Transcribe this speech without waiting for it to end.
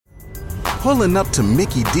Pulling up to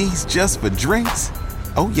Mickey D's just for drinks?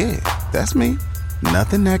 Oh yeah, that's me.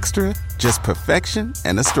 Nothing extra, just perfection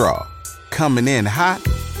and a straw. Coming in hot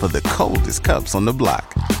for the coldest cups on the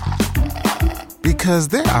block. Because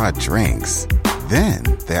there are drinks. Then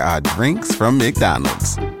there are drinks from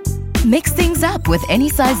McDonald's. Mix things up with any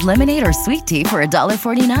size lemonade or sweet tea for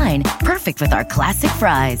 $1.49. Perfect with our classic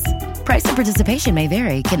fries. Price and participation may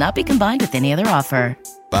vary. Cannot be combined with any other offer.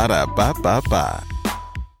 Ba-da-ba-ba-ba.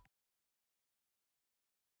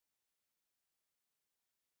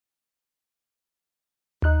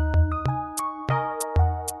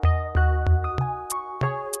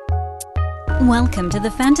 Welcome to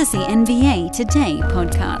the Fantasy NBA Today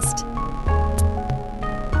podcast.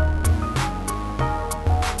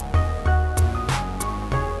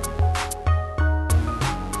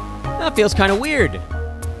 That feels kind of weird.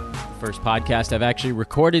 First podcast I've actually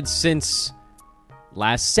recorded since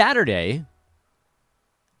last Saturday.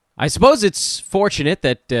 I suppose it's fortunate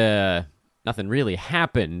that nothing really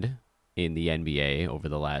happened in the NBA over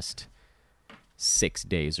the last 6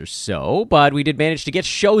 days or so, but we did manage to get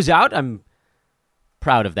shows out. I'm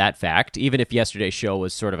proud of that fact, even if yesterday's show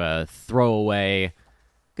was sort of a throwaway,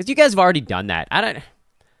 because you guys have already done that.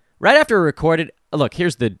 Right after we recorded, look,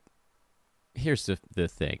 here's the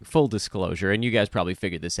thing, full disclosure, and you guys probably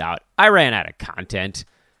figured this out. I ran out of content.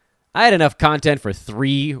 I had enough content for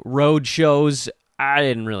 3 road shows. I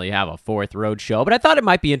didn't really have a 4th road show, but I thought it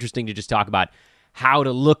might be interesting to just talk about how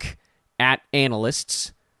to look at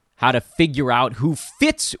analysts, how to figure out who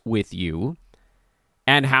fits with you,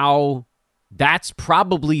 and how that's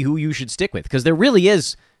probably who you should stick with, because there really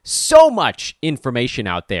is so much information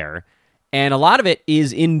out there, and a lot of it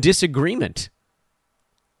is in disagreement.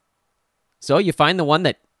 So you find the one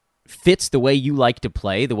that fits the way you like to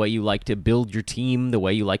play, the way you like to build your team, the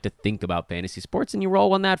way you like to think about fantasy sports, and you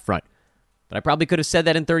roll on that front. But I probably could have said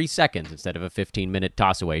that in 30 seconds instead of a 15-minute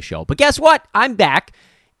toss-away show. But guess what? I'm back,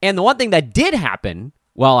 and the one thing that did happen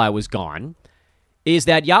while I was gone is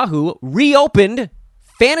that Yahoo reopened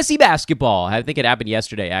fantasy basketball. I think it happened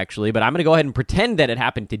yesterday, actually, but I'm going to go ahead and pretend that it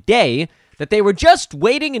happened today, that they were just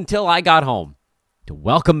waiting until I got home to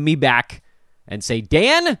welcome me back and say,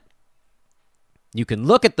 Dan, you can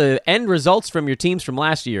look at the end results from your teams from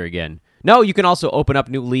last year again. No, you can also open up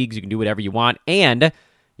new leagues. You can do whatever you want. And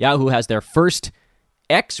Yahoo has their first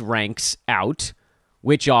X ranks out,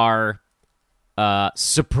 which are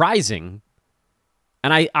surprising.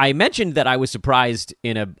 And I mentioned that I was surprised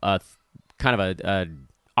in a kind of a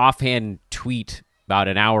offhand tweet about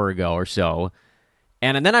an hour ago or so.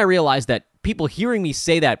 And then I realized that people hearing me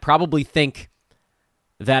say that probably think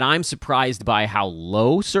that I'm surprised by how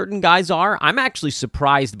low certain guys are. I'm actually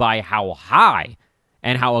surprised by how high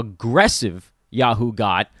and how aggressive Yahoo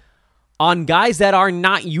got on guys that are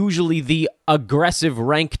not usually the aggressive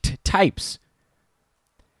ranked types.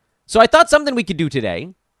 So I thought something we could do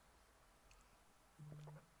today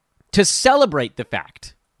to celebrate the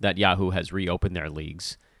fact that Yahoo has reopened their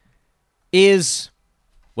leagues is,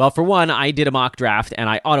 well, for one, I did a mock draft and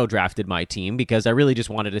I auto-drafted my team because I really just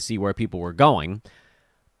wanted to see where people were going.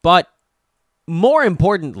 But more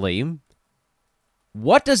importantly,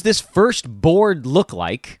 what does this first board look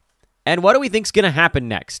like, and what do we think is going to happen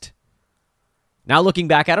next? Now, looking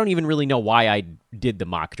back, I don't even really know why I did the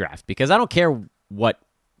mock draft, because I don't care what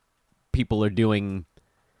people are doing.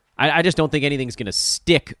 I just don't think anything's going to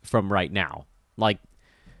stick from right now. Like,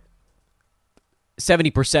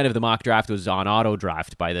 70% of the mock draft was on auto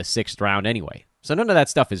draft by the 6th round anyway. So none of that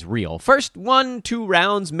stuff is real. First 1-2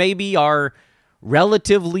 rounds maybe are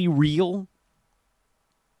relatively real,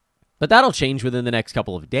 but that'll change within the next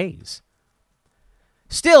couple of days.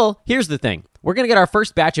 Still, here's the thing. We're going to get our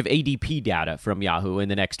first batch of ADP data from Yahoo in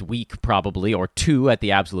the next week, probably, or 2 at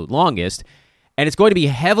the absolute longest, and it's going to be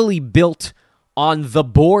heavily built on the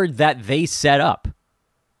board that they set up.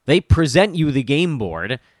 They present you the game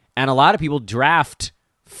board, and a lot of people draft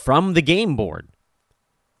from the game board.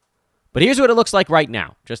 But here's what it looks like right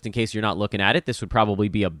now. Just in case you're not looking at it, this would probably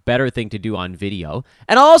be a better thing to do on video.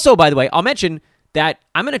 And also, by the way, I'll mention that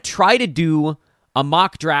I'm going to try to do a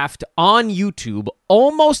mock draft on YouTube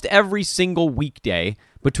almost every single weekday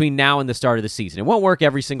between now and the start of the season. It won't work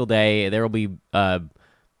every single day. There will be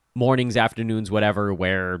mornings, afternoons, whatever,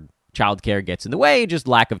 where childcare gets in the way, just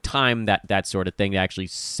lack of time, that sort of thing to actually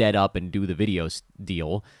set up and do the video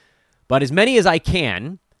deal. But as many as I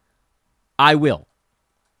can, I will.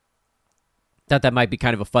 That might be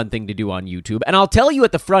kind of a fun thing to do on YouTube. And I'll tell you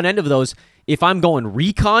at the front end of those if I'm going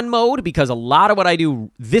recon mode, because a lot of what I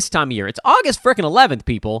do this time of year, it's August frickin' 11th,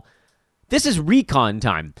 people. This is recon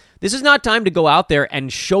time. This is not time to go out there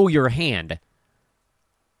and show your hand.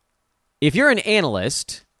 If you're an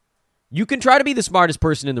analyst, You can try to be the smartest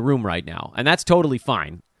person in the room right now, and that's totally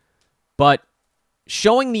fine. But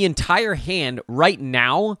showing the entire hand right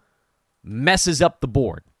now messes up the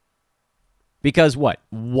board. Because what?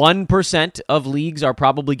 1% of leagues are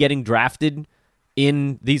probably getting drafted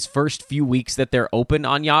in these first few weeks that they're open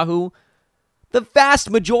on Yahoo. The vast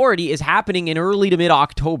majority is happening in early to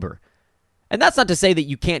mid-October. And that's not to say that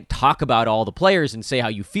you can't talk about all the players and say how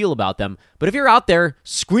you feel about them, but if you're out there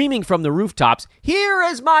screaming from the rooftops, "Here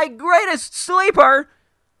is my greatest sleeper,"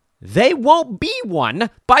 they won't be one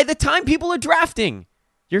by the time people are drafting.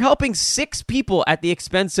 You're helping 6 people at the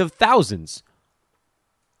expense of thousands.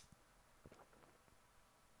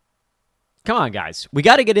 Come on, guys. We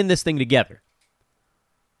got to get in this thing together.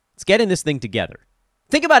 Let's get in this thing together.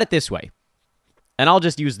 Think about it this way, and I'll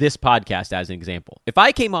just use this podcast as an example. If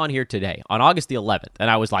I came on here today on August the 11th, and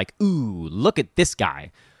I was like, ooh, look at this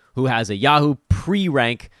guy who has a Yahoo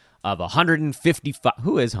pre-rank of 155.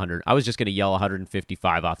 Who is 100? I was just going to yell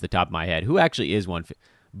 155 off the top of my head. Who actually is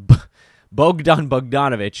 150? Bogdan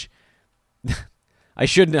Bogdanovic. I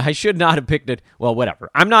should not have picked it. Well, whatever.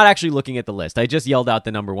 I'm not actually looking at the list. I just yelled out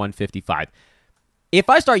the number 155. If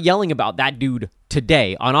I start yelling about that dude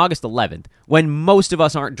today on August 11th, when most of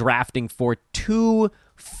us aren't drafting for 2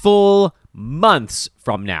 full months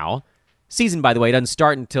from now, season, by the way, doesn't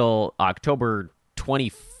start until October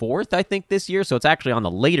 24th, I think, this year, so it's actually on the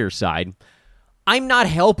later side, I'm not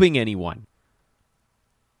helping anyone.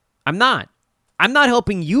 I'm not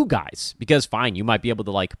helping you guys, because fine, you might be able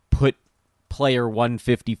to, put player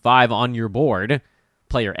 155 on your board,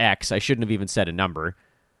 player X. I shouldn't have even said a number.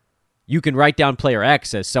 You can write down player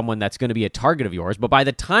X as someone that's going to be a target of yours, but by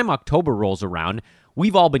the time October rolls around,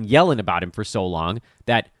 we've all been yelling about him for so long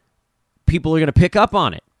that people are going to pick up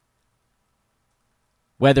on it.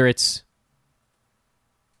 Whether it's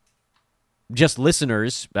just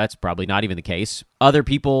listeners, that's probably not even the case. Other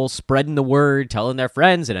people spreading the word, telling their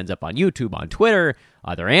friends, it ends up on YouTube, on Twitter.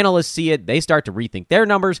 Other analysts see it. They start to rethink their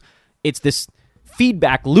numbers. It's this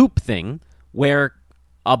feedback loop thing where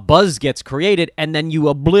a buzz gets created and then you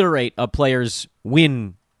obliterate a player's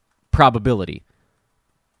win probability.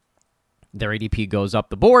 Their ADP goes up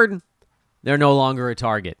the board. They're no longer a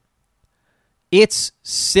target. It's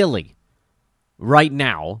silly right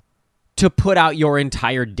now to put out your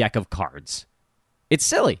entire deck of cards. It's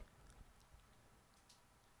silly.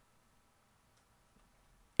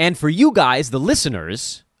 And for you guys, the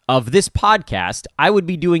listeners of this podcast, I would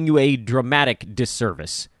be doing you a dramatic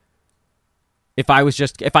disservice. If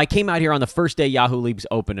I came out here on the first day Yahoo Leagues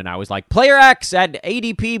open and I was like, player X at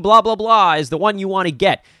ADP blah, blah, blah is the one you want to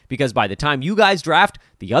get. Because by the time you guys draft,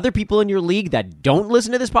 the other people in your league that don't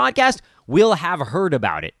listen to this podcast will have heard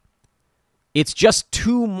about it. It's just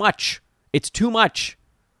too much. It's too much.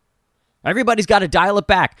 Everybody's got to dial it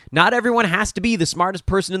back. Not everyone has to be the smartest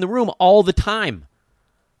person in the room all the time.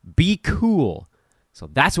 Be cool. So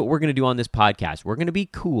that's what we're going to do on this podcast. We're going to be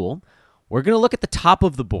cool. We're going to look at the top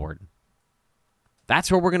of the board. That's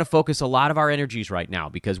where we're going to focus a lot of our energies right now,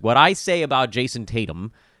 because what I say about Jason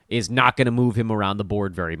Tatum is not going to move him around the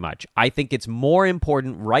board very much. I think it's more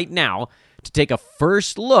important right now to take a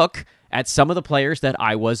first look at some of the players that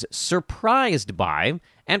I was surprised by,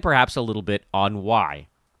 and perhaps a little bit on why.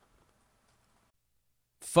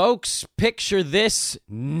 Folks, picture this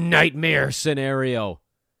nightmare scenario.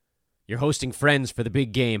 You're hosting friends for the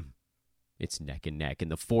big game. It's neck and neck in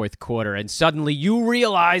the fourth quarter, and suddenly you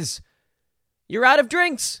realize you're out of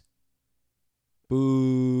drinks.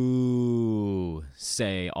 Boo,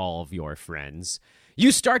 say all of your friends.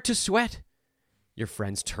 You start to sweat. Your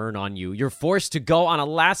friends turn on you. You're forced to go on a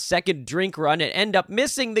last-second drink run and end up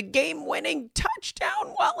missing the game-winning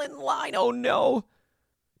touchdown while in line. Oh, no.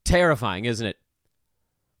 Terrifying, isn't it?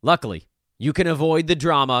 Luckily, you can avoid the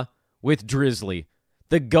drama with Drizzly,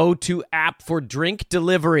 the go-to app for drink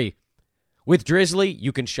delivery. With Drizzly,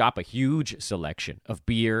 you can shop a huge selection of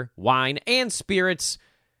beer, wine, and spirits,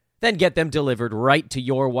 then get them delivered right to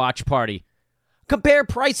your watch party. Compare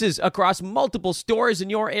prices across multiple stores in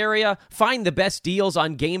your area, find the best deals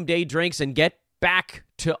on game day drinks, and get back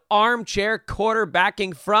to armchair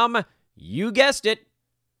quarterbacking from, you guessed it,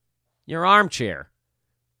 your armchair.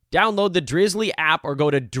 Download the Drizzly app or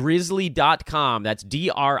go to drizzly.com. That's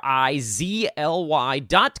DRIZLY.com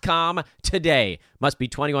today. Must be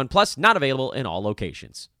 21 plus, not available in all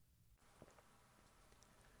locations.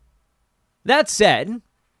 That said,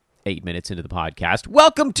 8 minutes into the podcast,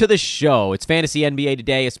 welcome to the show. It's Fantasy NBA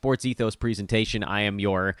Today, a Sports Ethos presentation. I am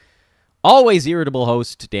your always irritable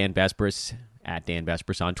host, Dan Vespris, at Dan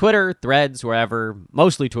Vespris on Twitter, Threads, wherever,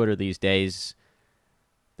 mostly Twitter these days.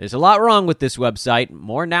 There's a lot wrong with this website,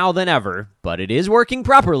 more now than ever, but it is working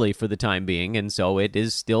properly for the time being, and so it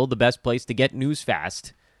is still the best place to get news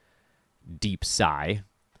fast. Deep sigh.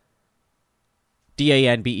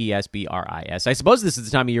 DANBESBRIS. I suppose this is the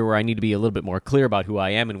time of year where I need to be a little bit more clear about who I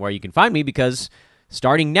am and where you can find me, because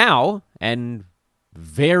starting now and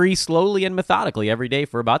very slowly and methodically every day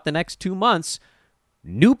for about the next 2 months,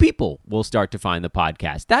 new people will start to find the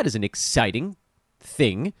podcast. That is an exciting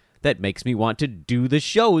thing that makes me want to do the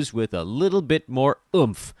shows with a little bit more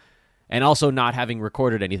oomph. And also, not having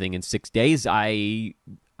recorded anything in 6 days, I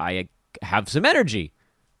have some energy.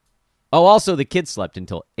 Oh, also, the kids slept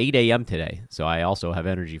until 8 a.m. today, so I also have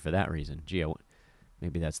energy for that reason. Gee,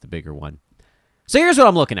 maybe that's the bigger one. So here's what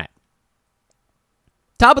I'm looking at.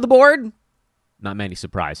 Top of the board, not many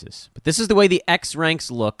surprises. But this is the way the X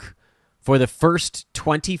ranks look for the first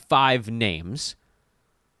 25 names.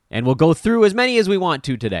 And we'll go through as many as we want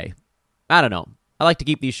to today. I don't know. I like to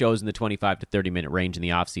keep these shows in the 25 to 30-minute range in the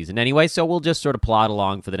offseason anyway, so we'll just sort of plod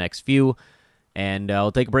along for the next few, and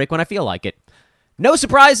I'll take a break when I feel like it. No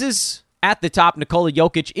surprises. At the top, Nikola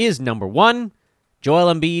Jokic is number 1.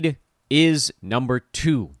 Joel Embiid is number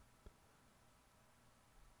 2.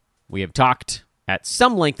 We have talked at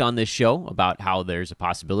some length on this show about how there's a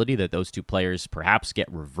possibility that those two players perhaps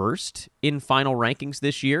get reversed in final rankings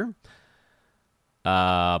this year.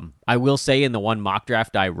 I will say in the one mock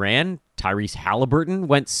draft I ran, Tyrese Halliburton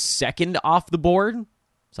went second off the board.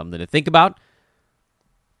 Something to think about.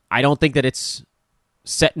 I don't think that it's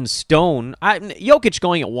set in stone. Jokic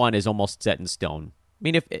going at 1 is almost set in stone. I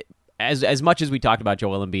mean, if as much as we talked about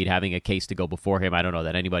Joel Embiid having a case to go before him, I don't know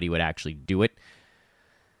that anybody would actually do it.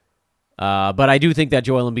 But I do think that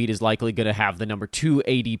Joel Embiid is likely going to have the number 2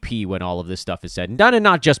 ADP when all of this stuff is said and done, and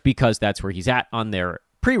not just because that's where he's at on their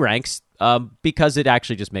pre-ranks, because it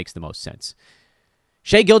actually just makes the most sense.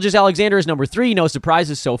 Shai Gilgeous-Alexander is number 3. No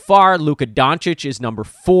surprises so far. Luka Doncic is number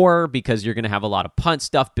 4 because you're going to have a lot of punt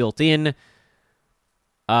stuff built in.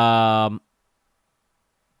 Want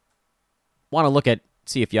to look at,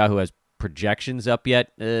 see if Yahoo has projections up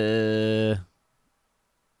yet. Guess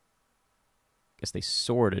they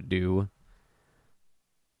sort of do.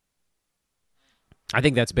 I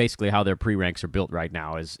think that's basically how their pre-ranks are built right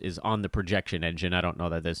now, is on the projection engine. I don't know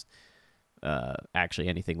that there's actually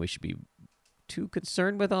anything we should be too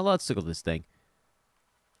concerned with. Oh, let's look at this thing.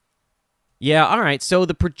 Yeah, all right. So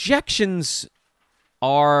the projections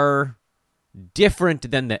are different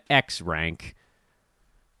than the X rank,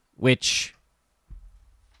 which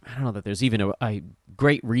I don't know that there's even a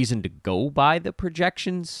great reason to go by the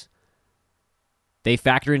projections. They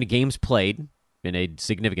factor into games played in a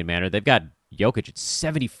significant manner. They've got Jokic at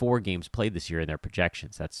 74 games played this year in their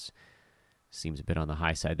projections. That seems a bit on the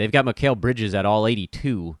high side. They've got Mikal Bridges at all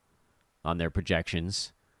 82 on their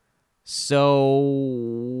projections. So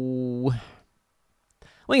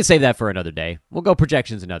we can save that for another day. We'll go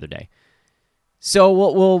projections another day. So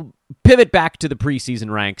we'll pivot back to the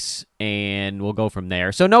preseason ranks, and we'll go from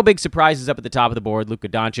there. So no big surprises up at the top of the board. Luka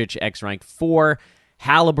Doncic, X rank 4.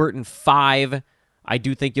 Halliburton, 5. I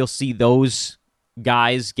do think you'll see those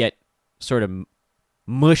guys get sort of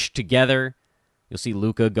mushed together. You'll see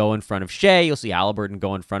Luka go in front of Shai. You'll see Halliburton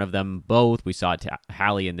go in front of them both. We saw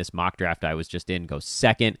Hallie in this mock draft I was just in go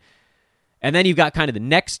second. And then you've got kind of the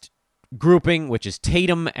next grouping, which is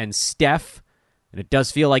Tatum and Steph. And it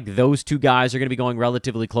does feel like those two guys are going to be going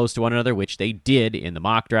relatively close to one another, which they did in the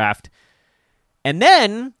mock draft. And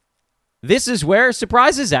then this is where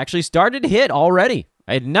surprises actually started to hit already.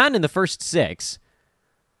 I had none in the first 6.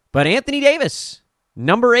 But Anthony Davis,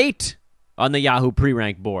 number 8 on the Yahoo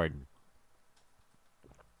pre-rank board.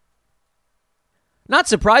 Not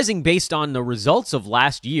surprising based on the results of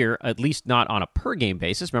last year, at least not on a per-game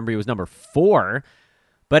basis. Remember, he was number 4.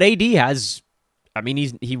 But AD has, I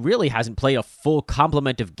mean, he really hasn't played a full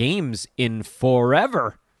complement of games in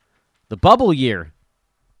forever. The bubble year.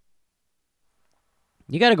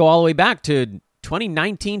 You got to go all the way back to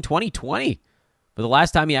 2019, 2020 for the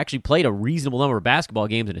last time he actually played a reasonable number of basketball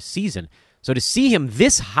games in a season. So to see him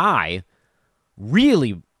this high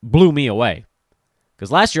really blew me away.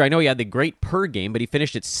 Because last year, I know he had the great per game, but he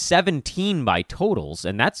finished at 17 by totals,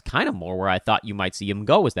 and that's kind of more where I thought you might see him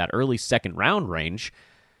go, is that early second round range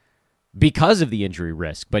because of the injury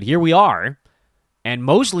risk. But here we are, and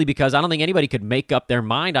mostly because I don't think anybody could make up their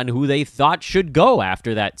mind on who they thought should go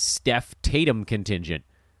after that Steph-Tatum contingent.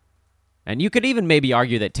 And you could even maybe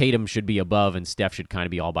argue that Tatum should be above and Steph should kind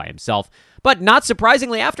of be all by himself. But not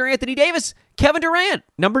surprisingly, after Anthony Davis, Kevin Durant,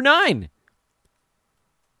 number 9.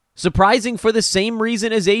 Surprising for the same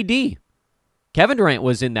reason as AD. Kevin Durant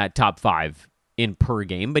was in that top 5 in per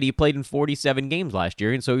game, but he played in 47 games last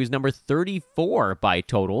year, and so he was number 34 by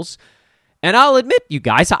totals. And I'll admit, you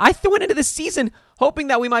guys, I went into the season hoping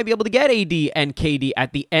that we might be able to get AD and KD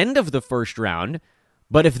at the end of the first round.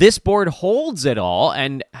 But if this board holds at all,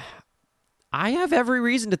 and I have every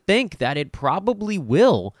reason to think that it probably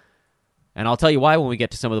will, and I'll tell you why when we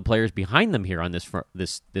get to some of the players behind them here on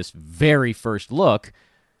this very first look,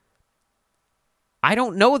 I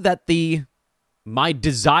don't know that my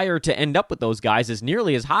desire to end up with those guys is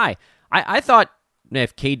nearly as high. I thought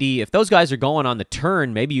if those guys are going on the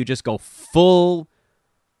turn, maybe you just go full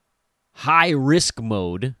high risk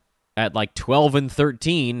mode at like 12 and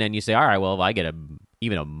 13, and you say, all right, well, if I get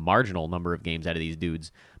even a marginal number of games out of these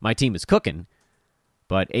dudes, my team is cooking.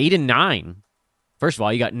 But 8 and 9, first of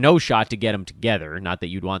all, you got no shot to get them together. Not that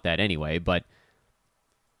you'd want that anyway, but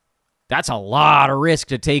that's a lot of risk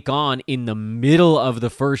to take on in the middle of the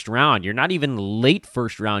first round. You're not even late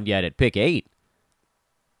first round yet at pick 8.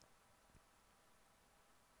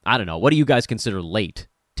 I don't know. What do you guys consider late?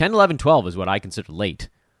 10, 11, 12 is what I consider late.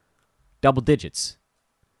 Double digits.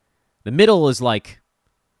 The middle is like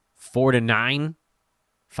 4 to 9,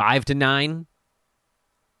 5 to 9.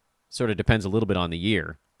 Sort of depends a little bit on the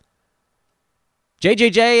year.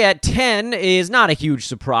 JJJ at 10 is not a huge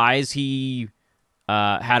surprise. He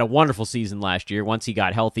had a wonderful season last year once he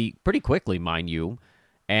got healthy, pretty quickly, mind you,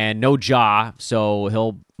 and no jaw, so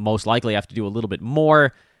he'll most likely have to do a little bit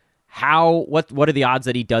more. What are the odds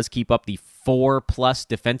that he does keep up the 4+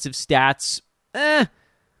 defensive stats?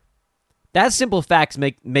 That simple facts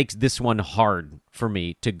makes this one hard for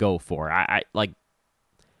me to go for. I like,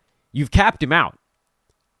 you've capped him out.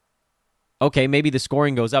 Okay, maybe the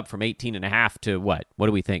scoring goes up from 18.5 to what? What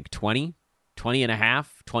do we think? 20? 20.5?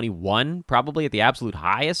 21? Probably at the absolute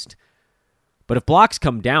highest. But if blocks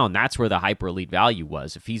come down, that's where the hyper elite value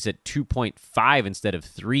was. If he's at 2.5 instead of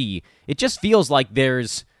 3, it just feels like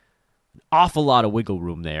there's an awful lot of wiggle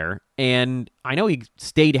room there. And I know he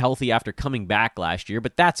stayed healthy after coming back last year,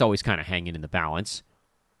 but that's always kind of hanging in the balance.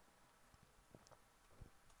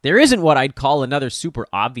 There isn't what I'd call another super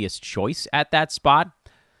obvious choice at that spot.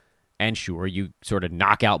 And sure, you sort of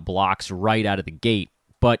knock out blocks right out of the gate,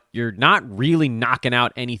 but you're not really knocking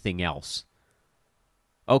out anything else.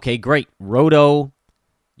 Okay, great. Roto,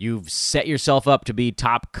 you've set yourself up to be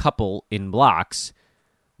top couple in blocks,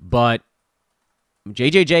 but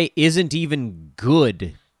JJJ isn't even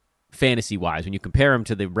good fantasy-wise when you compare him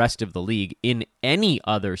to the rest of the league in any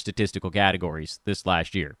other statistical categories this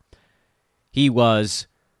last year. He was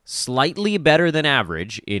slightly better than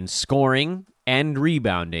average in scoring and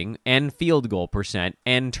rebounding and field goal percent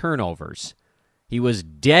and turnovers. He was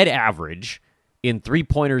dead average in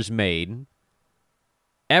three-pointers made,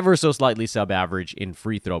 ever so slightly sub-average in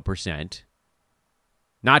free throw percent,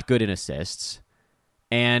 not good in assists,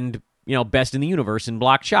 and, best in the universe in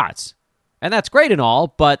blocked shots. And that's great and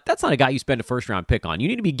all, but that's not a guy you spend a first-round pick on. You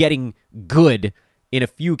need to be getting good in a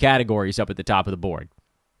few categories up at the top of the board.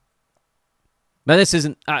 But this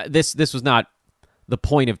isn't. This was not the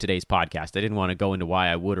point of today's podcast. I didn't want to go into why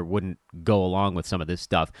I would or wouldn't go along with some of this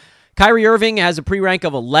stuff. Kyrie Irving has a pre-rank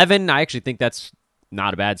of 11. I actually think that's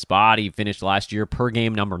not a bad spot. He finished last year per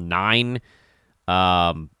game number 9.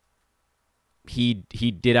 He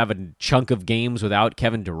did have a chunk of games without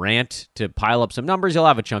Kevin Durant to pile up some numbers. He'll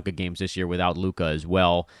have a chunk of games this year without Luka as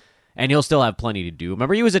well, and he'll still have plenty to do.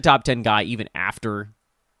 Remember, he was a top 10 guy even after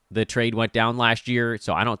the trade went down last year,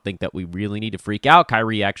 so I don't think that we really need to freak out.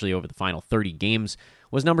 Kyrie actually, over the final 30 games,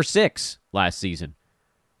 was number 6 last season.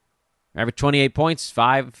 Averaged 28 points,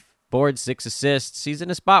 5 boards, 6 assists. He's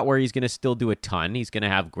in a spot where he's going to still do a ton. He's going to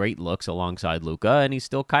have great looks alongside Luka, and he's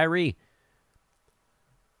still Kyrie.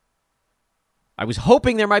 I was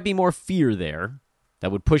hoping there might be more fear there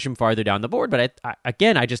that would push him farther down the board, but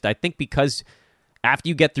I think because after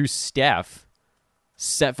you get through Steph,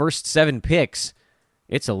 first 7 picks,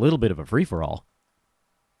 it's a little bit of a free-for-all.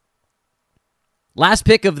 Last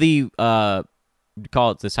pick of the,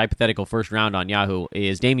 call it this hypothetical first round on Yahoo,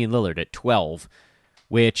 is Damian Lillard at 12,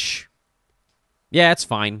 which, yeah, it's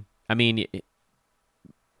fine. I mean,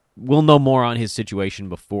 we'll know more on his situation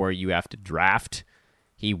before you have to draft.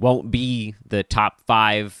 He won't be the top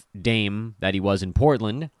 5 Dame that he was in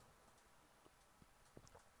Portland.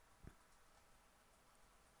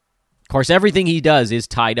 Of course, everything he does is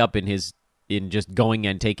tied up in just going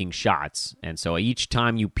and taking shots. And so each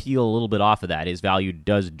time you peel a little bit off of that, his value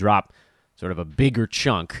does drop sort of a bigger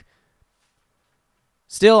chunk.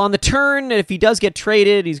 Still, on the turn, if he does get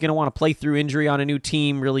traded, he's going to want to play through injury on a new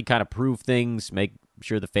team, really kind of prove things, make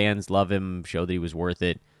sure the fans love him, show that he was worth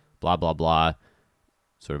it, blah, blah, blah.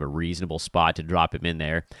 sort of a reasonable spot to drop him in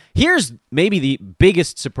there. Here's maybe the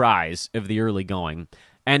biggest surprise of the early going,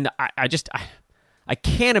 and I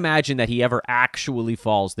can't imagine that he ever actually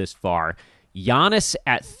falls this far. Giannis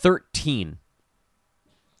at 13.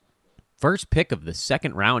 First pick of the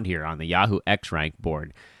second round here on the Yahoo X-Rank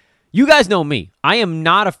board. You guys know me. I am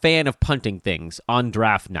not a fan of punting things on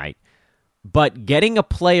draft night, but getting a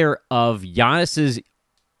player of Giannis's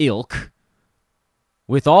ilk,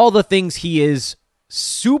 with all the things he is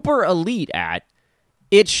super elite at,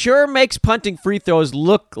 it sure makes punting free throws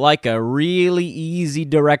look like a really easy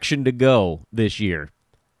direction to go this year.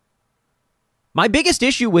 My biggest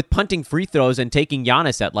issue with punting free throws and taking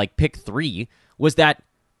Giannis at like pick 3 was that,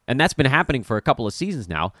 and that's been happening for a couple of seasons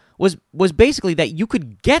now, was basically that you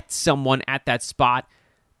could get someone at that spot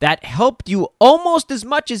that helped you almost as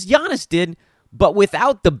much as Giannis did, but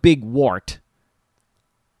without the big wart.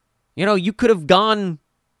 You know, you could have gone,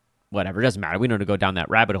 whatever, it doesn't matter. We don't want to go down that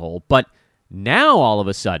rabbit hole. But now, all of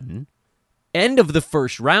a sudden, end of the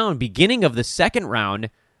first round, beginning of the second round,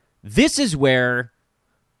 this is where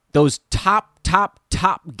those top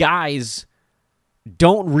guys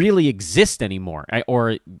don't really exist anymore,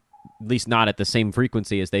 or at least not at the same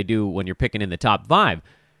frequency as they do when you're picking in the top 5.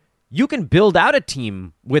 You can build out a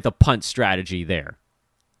team with a punt strategy there.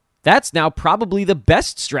 That's now probably the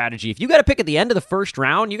best strategy. If you got to pick at the end of the first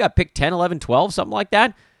round, you got to pick 10, 11, 12, something like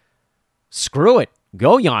that, screw it.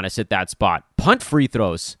 Go Giannis at that spot. Punt free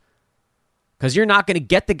throws. Because you're not going to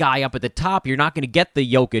get the guy up at the top. You're not going to get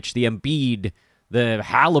the Jokic, the Embiid, the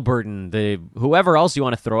Halliburton, the whoever else you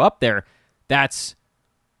want to throw up there. That's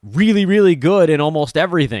really, really good in almost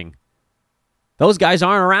everything. Those guys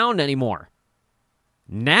aren't around anymore.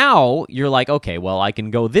 Now you're like, okay, well, I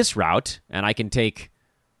can go this route, and I can take,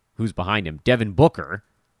 who's behind him? Devin Booker,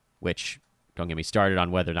 which, don't get me started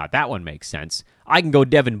on whether or not that one makes sense. I can go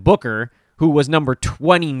Devin Booker, who was number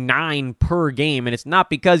 29 per game, and it's not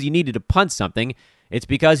because you needed to punt something. It's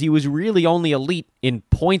because he was really only elite in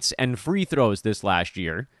points and free throws this last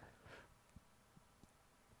year.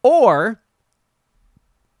 Or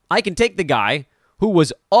I can take the guy who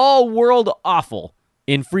was all-world awful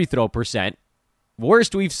in free throw percent,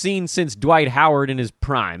 worst we've seen since Dwight Howard in his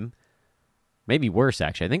prime. Maybe worse,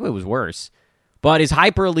 actually. I think it was worse. But is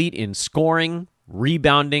hyper elite in scoring,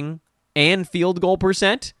 rebounding, and field goal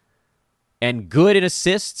percent. And good in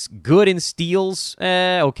assists, good in steals.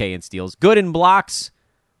 Okay in steals. Good in blocks.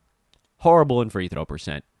 Horrible in free throw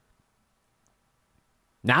percent.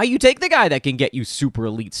 Now you take the guy that can get you super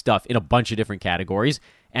elite stuff in a bunch of different categories,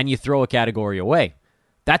 and you throw a category away.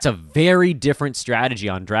 That's a very different strategy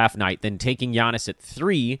on draft night than taking Giannis at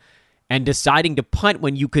 3 and deciding to punt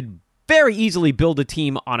when you could very easily build a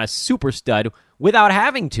team on a super stud without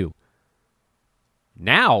having to.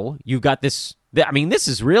 Now you've got this. I mean, this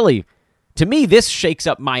is really, to me, this shakes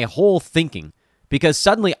up my whole thinking, because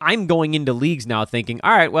suddenly I'm going into leagues now thinking,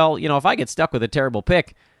 all right, well, you know, if I get stuck with a terrible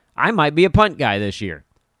pick, I might be a punt guy this year.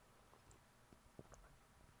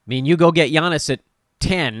 I mean, you go get Giannis at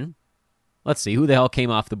 10. Let's see, who the hell came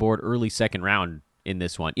off the board early second round in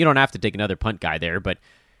this one? You don't have to take another punt guy there, but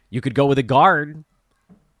you could go with a guard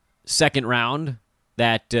second round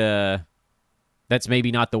that's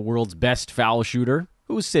maybe not the world's best foul shooter.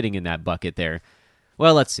 Who's sitting in that bucket there?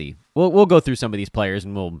 Well, let's see. We'll go through some of these players,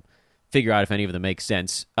 and we'll figure out if any of them make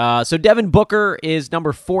sense. So Devin Booker is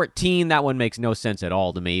number 14. That one makes no sense at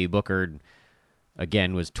all to me. Booker,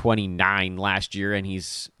 again, was 29 last year, and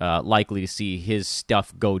he's likely to see his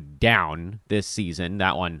stuff go down this season.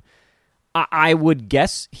 That one, I would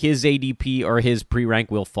guess his ADP or his pre-rank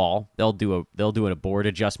will fall. They'll do a board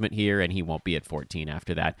adjustment here, and he won't be at 14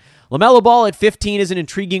 after that. LaMelo Ball at 15 is an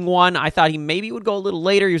intriguing one. I thought he maybe would go a little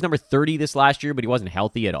later. He was number 30 this last year, but he wasn't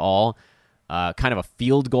healthy at all. Kind of a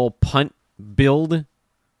field goal punt build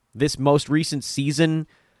this most recent season,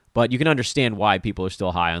 but you can understand why people are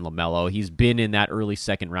still high on LaMelo. He's been in that early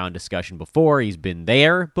second round discussion before. He's been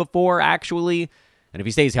there before, actually. And if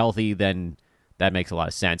he stays healthy, then that makes a lot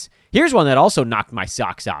of sense. Here's one that also knocked my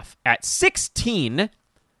socks off. At 16,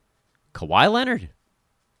 Kawhi Leonard.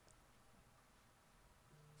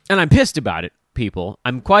 And I'm pissed about it, people.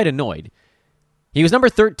 I'm quite annoyed. He was number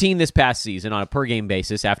 13 this past season on a per-game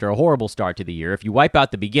basis after a horrible start to the year. If you wipe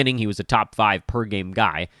out the beginning, he was a top 5 per-game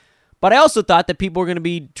guy. But I also thought that people were going to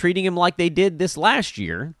be treating him like they did this last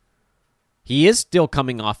year. He is still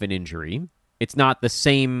coming off an injury. It's not the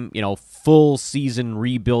same, full season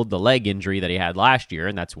rebuild the leg injury that he had last year,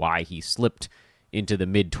 and that's why he slipped into the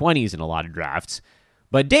mid-20s in a lot of drafts.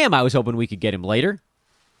 But damn, I was hoping we could get him later.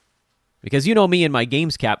 Because you know me and my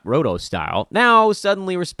games cap roto style. Now,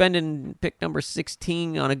 suddenly we're spending pick number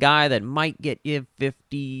 16 on a guy that might get you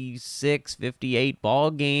 56, 58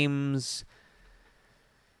 ball games.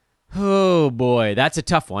 Oh, boy, that's a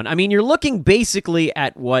tough one. I mean, you're looking basically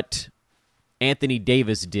at what Anthony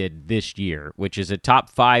Davis did this year, which is a top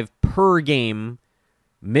 5 per game,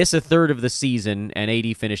 miss a third of the season, and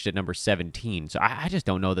AD finished at number 17. So I just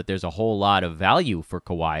don't know that there's a whole lot of value for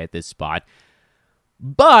Kawhi at this spot.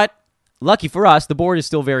 But lucky for us, the board is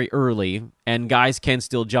still very early, and guys can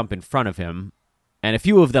still jump in front of him, and a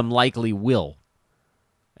few of them likely will.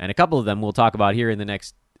 And a couple of them we'll talk about here in the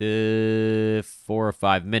next 4 or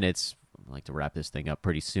 5 minutes. I'd like to wrap this thing up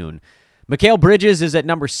pretty soon. Mikal Bridges is at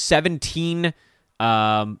number 17.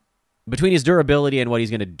 Between his durability and what he's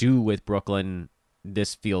going to do with Brooklyn,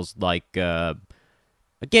 this feels like,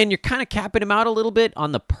 again, you're kind of capping him out a little bit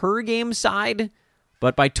on the per-game side.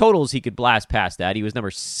 But by totals, he could blast past that. He was number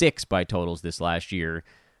 6 by totals this last year.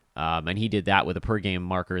 And he did that with a per-game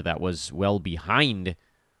marker that was well behind.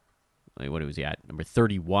 What was he at? Number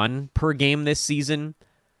 31 per game this season.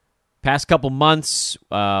 Past couple months,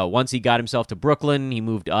 once he got himself to Brooklyn, he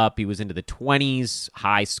moved up. He was into the 20s.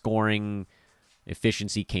 High scoring.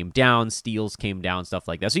 Efficiency came down. Steals came down. Stuff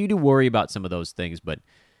like that. So you do worry about some of those things, but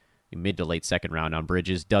mid to late second round on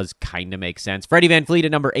Bridges does kind of make sense. Freddie VanVleet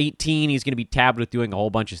at number 18. He's going to be tabbed with doing a whole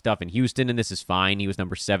bunch of stuff in Houston, and this is fine. He was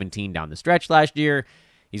number 17 down the stretch last year.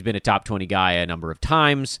 He's been a top 20 guy a number of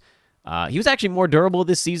times. He was actually more durable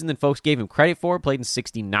this season than folks gave him credit for. Played in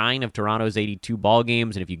 69 of Toronto's 82 ball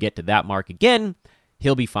games, and if you get to that mark again,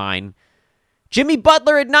 he'll be fine. Jimmy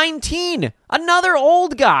Butler at 19. Another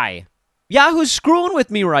old guy. Yahoo's screwing with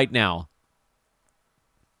me right now.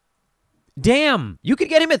 Damn, you could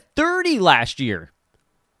get him at 30 last year.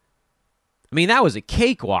 I mean, that was a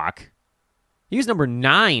cakewalk. He was number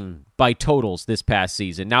 9 by totals this past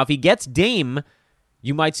season. Now, if he gets Dame,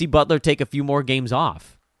 you might see Butler take a few more games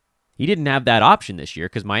off. He didn't have that option this year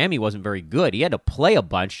because Miami wasn't very good. He had to play a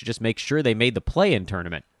bunch to just make sure they made the play-in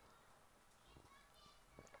tournament.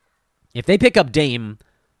 If they pick up Dame,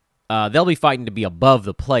 they'll be fighting to be above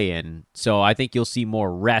the play-in. So I think you'll see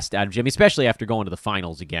more rest out of Jimmy, especially after going to the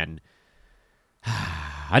finals again.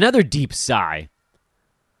 Another deep sigh.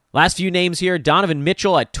 Last few names here. Donovan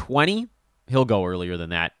Mitchell at 20. He'll go earlier than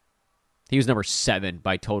that. He was number 7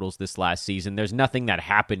 by totals this last season. There's nothing that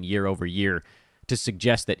happened year over year to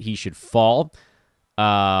suggest that he should fall.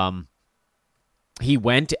 He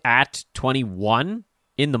went at 21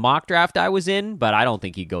 in the mock draft I was in, but I don't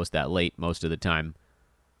think he goes that late most of the time.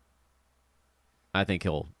 I think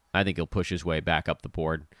he'll push his way back up the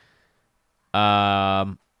board.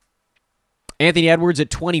 Anthony Edwards at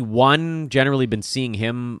 21, generally been seeing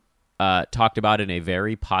him talked about in a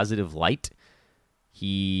very positive light.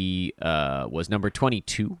 He was number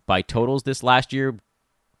 22 by totals this last year,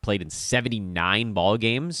 played in 79 ball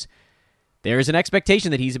games. There's an expectation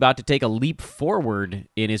that he's about to take a leap forward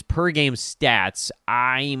in his per-game stats.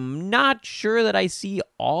 I'm not sure that I see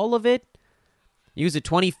all of it. He was at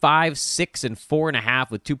 25, 6, and 4.5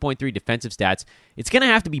 with 2.3 defensive stats. It's going to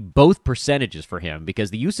have to be both percentages for him because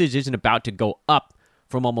the usage isn't about to go up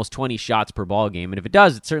from almost 20 shots per ball game. And if it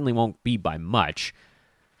does, it certainly won't be by much.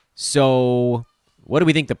 So what do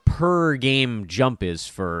we think the per-game jump is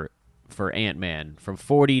for Ant-Man? From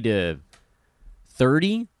 40 to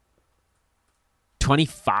 30?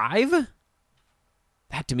 25?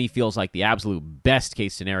 That to me feels like the absolute best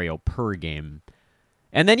case scenario per game.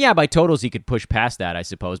 And then, yeah, by totals, he could push past that, I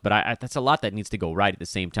suppose. But that's a lot that needs to go right at the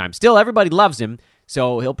same time. Still, everybody loves him,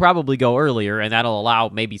 so he'll probably go earlier, and that'll allow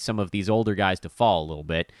maybe some of these older guys to fall a little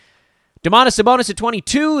bit. Domantas Sabonis at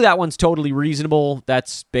 22, that one's totally reasonable.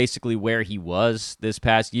 That's basically where he was this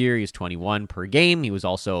past year. He was 21 per game. He was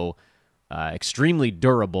also extremely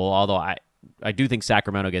durable, although I do think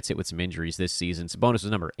Sacramento gets hit with some injuries this season. Sabonis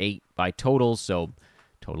was number 8 by totals, so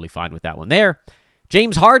totally fine with that one there.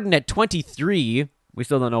 James Harden at 23. We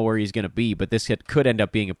still don't know where he's going to be, but this could end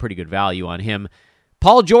up being a pretty good value on him.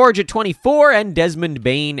 Paul George at 24 and Desmond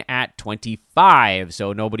Bane at 25.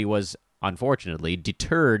 So nobody was, unfortunately,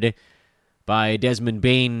 deterred by Desmond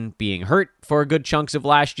Bane being hurt for good chunks of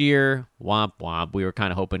last year. Womp womp. We were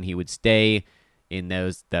kind of hoping he would stay in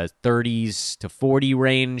the 30s to 40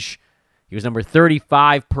 range. He was number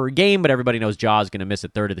 35 per game, but everybody knows Ja is going to miss a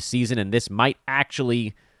third of the season, and this might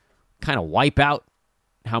actually kind of wipe out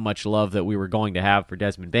how much love that we were going to have for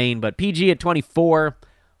Desmond Bane. But PG at 24,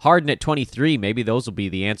 Harden at 23, maybe those will be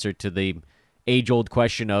the answer to the age-old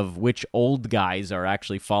question of which old guys are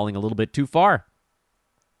actually falling a little bit too far.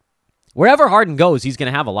 Wherever Harden goes, he's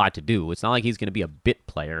going to have a lot to do. It's not like he's going to be a bit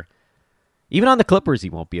player. Even on the Clippers,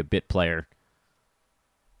 he won't be a bit player.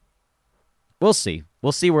 We'll see.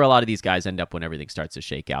 We'll see where a lot of these guys end up when everything starts to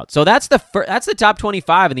shake out. So that's the top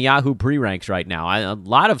 25 in the Yahoo pre-ranks right now. A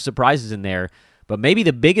lot of surprises in there, but maybe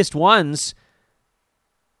the biggest ones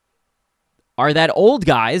are that old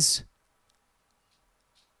guys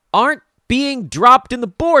aren't being dropped in the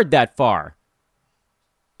board that far.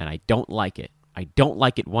 And I don't like it. I don't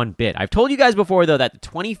like it one bit. I've told you guys before, though, that the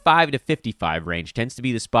 25 to 55 range tends to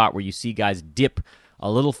be the spot where you see guys dip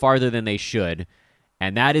a little farther than they should.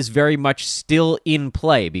 And that is very much still in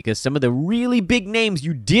play because some of the really big names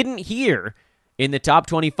you didn't hear in the top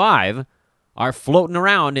 25 are floating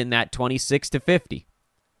around in that 26 to 50.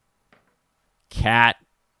 Cat,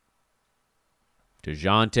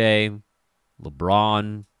 DeJounte,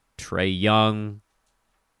 LeBron, Trae Young,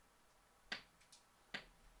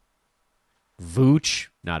 Vooch,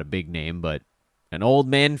 not a big name, but an old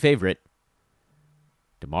man favorite.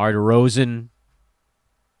 DeMar DeRozan.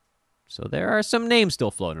 So there are some names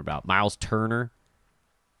still floating about. Miles Turner.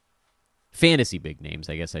 Fantasy big names,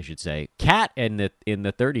 I guess I should say. Cat in the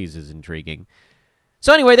 30s is intriguing.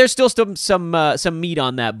 So anyway, there's still some meat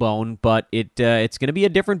on that bone, but it's going to be a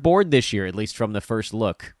different board this year, at least from the first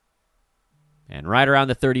look. And right around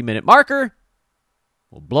the 30-minute marker,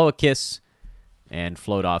 we'll blow a kiss and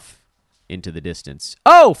float off into the distance.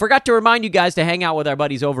 Oh, forgot to remind you guys to hang out with our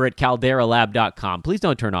buddies over at calderalab.com. Please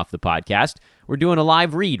don't turn off the podcast. We're doing a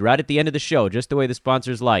live read right at the end of the show, just the way the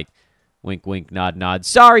sponsors like. Wink, wink, nod, nod.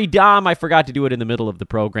 Sorry, Dom, I forgot to do it in the middle of the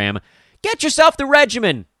program. Get yourself the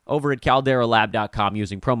regimen over at calderalab.com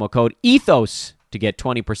using promo code ETHOS to get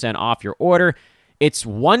 20% off your order. It's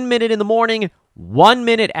 1 minute in the morning, 1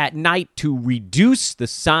 minute at night to reduce the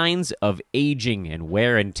signs of aging and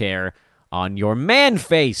wear and tear on your man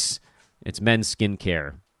face. It's men's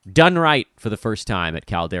skincare. Done right for the first time at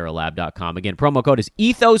calderalab.com. Again, promo code is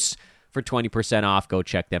ETHOS for 20% off. Go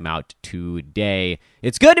check them out today.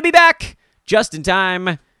 It's good to be back just in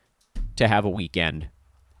time to have a weekend.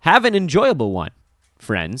 Have an enjoyable one,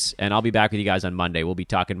 friends. And I'll be back with you guys on Monday. We'll be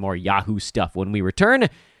talking more Yahoo stuff when we return.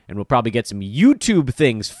 And we'll probably get some YouTube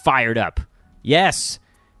things fired up. Yes,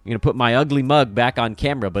 I'm going to put my ugly mug back on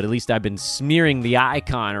camera, but at least I've been smearing the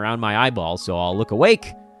icon around my eyeballs, so I'll look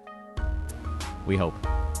awake. We hope.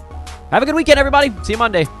 Have a good weekend, everybody. See you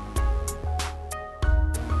Monday.